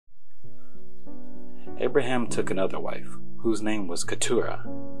Abraham took another wife, whose name was Keturah.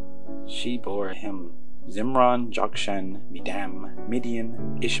 She bore him Zimran, Jokshan, Midam,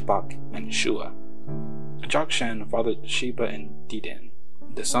 Midian, Ishbak, and Shua. Jokshan fathered Sheba and Dedan.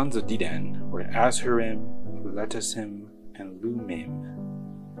 The sons of Dedan were Azhurim, Letusim, and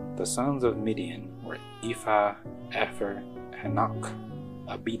Lumim. The sons of Midian were Ephah, Epher, Hanok,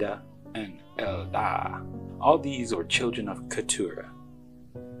 Abida, and Eldah. All these were children of Keturah.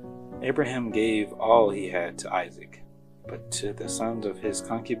 Abraham gave all he had to Isaac, but to the sons of his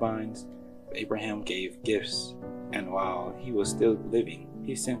concubines Abraham gave gifts, and while he was still living,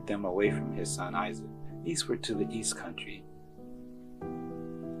 he sent them away from his son Isaac, eastward to the east country.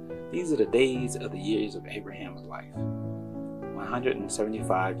 These are the days of the years of Abraham's life,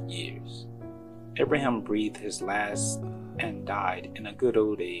 175 years. Abraham breathed his last and died in a good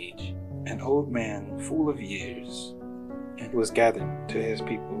old age, an old man full of years, and was gathered to his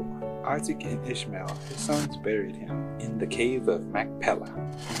people. Isaac and Ishmael, his sons, buried him in the cave of Machpelah,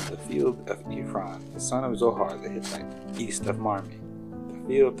 in the field of Ephron, the son of Zohar the Hittite, east of Mamre, the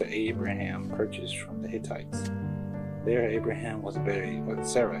field that Abraham purchased from the Hittites. There Abraham was buried with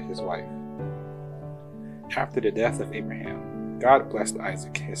Sarah his wife. After the death of Abraham, God blessed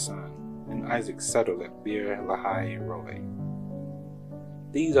Isaac his son, and Isaac settled at Beer Lahai Roi.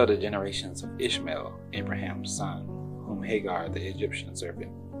 These are the generations of Ishmael, Abraham's son, whom Hagar the Egyptian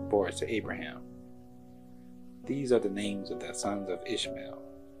servant bore to Abraham. These are the names of the sons of Ishmael,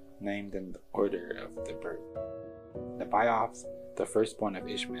 named in the order of the birth. Nebaioth, the firstborn of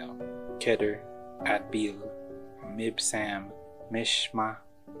Ishmael, Kedar, Adbeel, Mibsam, Mishma,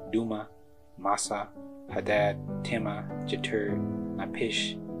 Duma, Massa, Hadad, Tema, Jetur,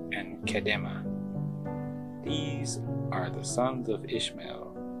 Napish, and Kedema. These are the sons of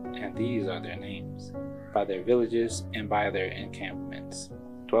Ishmael, and these are their names, by their villages and by their encampments,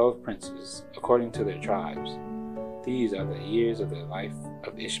 12 princes, according to their tribes. These are the years of the life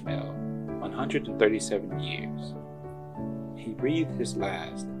of Ishmael, 137 years. He breathed his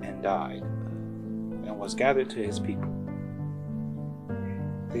last and died, and was gathered to his people.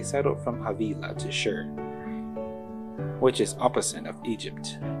 They settled from Havilah to Shur, which is opposite of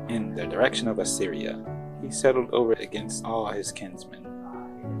Egypt, in the direction of Assyria. He settled over against all his kinsmen.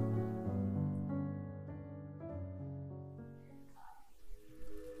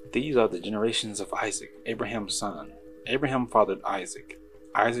 These are the generations of Isaac, Abraham's son. Abraham fathered Isaac.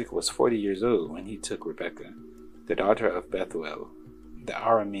 Isaac was 40 years old when he took Rebekah, the daughter of Bethuel, the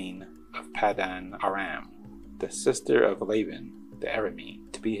Aramean of Padan Aram, the sister of Laban, the Aramean,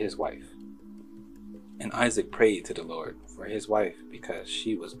 to be his wife. And Isaac prayed to the Lord for his wife because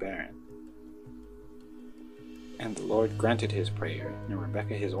she was barren. And the Lord granted his prayer, and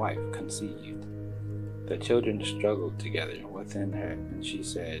Rebekah his wife conceived. The children struggled together within her, and she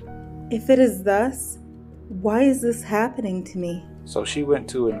said, "If it is thus, why is this happening to me?" So she went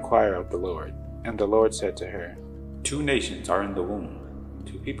to inquire of the Lord, and the Lord said to her, 2 nations are in the womb,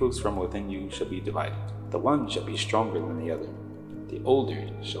 2 peoples from within you shall be divided. The one shall be stronger than the other. The older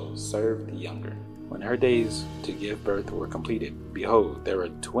shall serve the younger. When her days to give birth were completed, behold, there were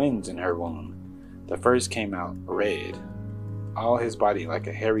twins in her womb. The first came out red, all his body like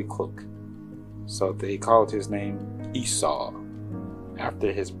a hairy cloak. So they called his name Esau,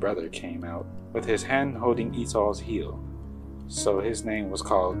 after his brother came out, with his hand holding Esau's heel. So his name was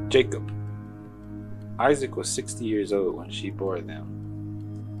called Jacob. Isaac was 60 years old when she bore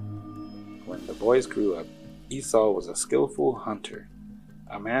them. When the boys grew up, Esau was a skillful hunter,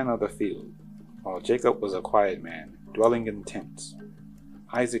 a man of the field, while Jacob was a quiet man, dwelling in tents.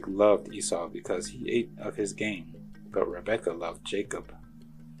 Isaac loved Esau because he ate of his game, but Rebekah loved Jacob.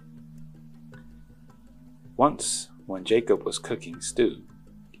 Once, when Jacob was cooking stew,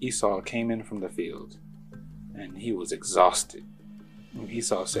 Esau came in from the field, and he was exhausted. And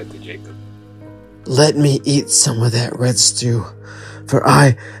Esau said to Jacob, "Let me eat some of that red stew, for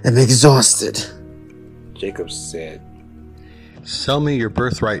I am exhausted." Jacob said, "Sell me your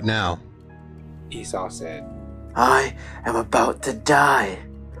birthright now." Esau said, "I am about to die.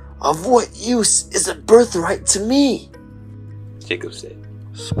 Of what use is a birthright to me?" Jacob said,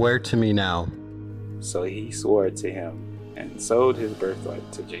 "Swear to me now." So he swore to him and sold his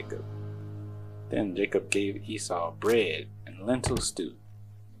birthright to Jacob. Then Jacob gave Esau bread and lentil stew,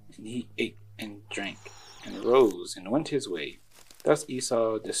 and he ate and drank and rose and went his way. Thus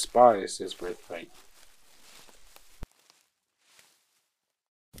Esau despised his birthright.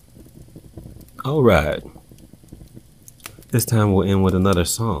 Alright. This time we'll end with another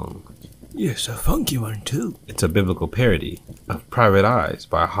song. Yes, a funky one too. It's a biblical parody of Private Eyes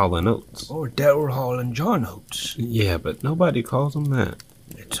by Hall & Oates. Or Daryl Hall and John Oates. Yeah, but nobody calls them that.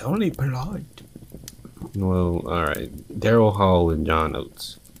 It's only polite. Well, alright. Daryl Hall and John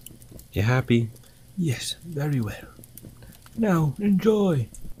Oates. You happy? Yes, very well. Now, enjoy.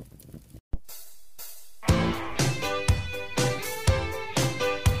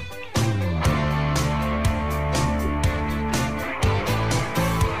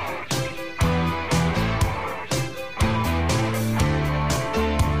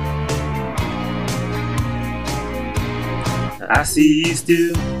 I see you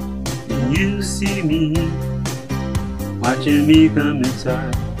still, and you see me, watching me come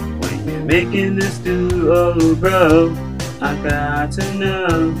inside. When you're making this stew, oh bro, I got to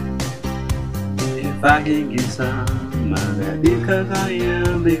know if I can get some of that, because I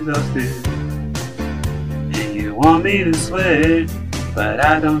am exhausted. And you want me to swear, but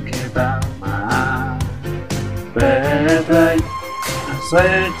I don't care about my birthright. I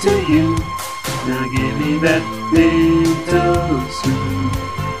swear to you, now give me that little soup.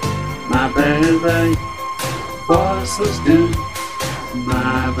 My birthright, for some stew.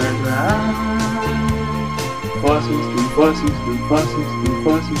 My birthright, for some stew, for some stew, for some stew,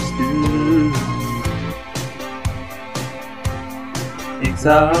 for some stew.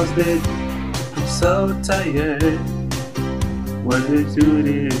 Exhausted, I'm so tired. What did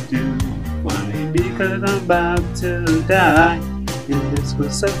it do for me? Because I'm about to die, and this will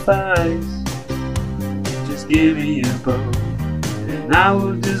suffice. Just give me a bowl, and I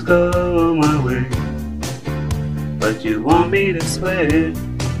will just go on my way. But you want me to swear,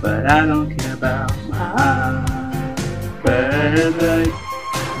 but I don't care about my birthright.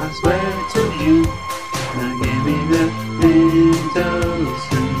 I swear to you, now give me that little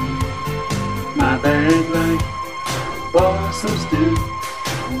soup. My birthright, for some stew.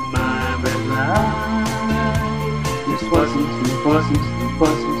 My birthright, just for some stew, for some stew,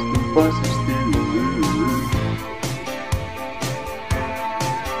 for some stew, for some stew.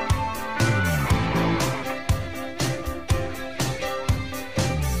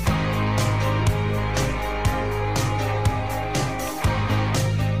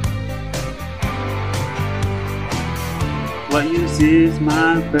 What use is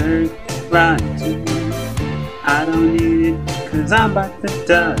my birthright to you? I don't need it, cause I'm about to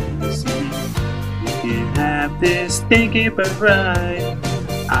die. See, you can have this stinky birthright.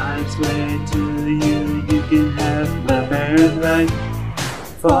 I swear to you, you can have my birthright.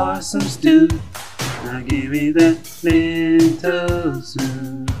 For some stew, now give me that little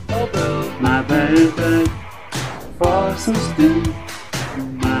soup. My birthright, for some stew.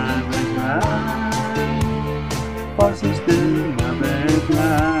 My birthright, for some stew. My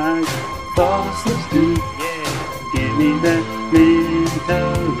birthright, for some stew. Give me that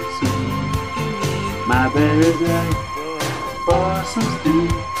little soup. My birthright, for some stew.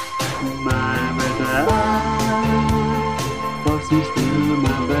 My birthright, for some stew.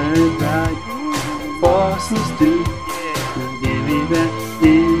 My birthright, for some stew. Give me that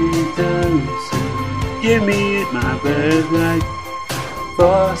little soup. Give me my birthright,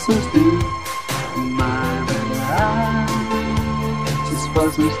 for some stew. My birthright, just for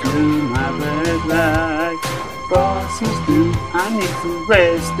some stew. My birthright, for some stew. I need some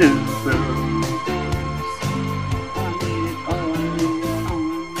rest, stew, bro.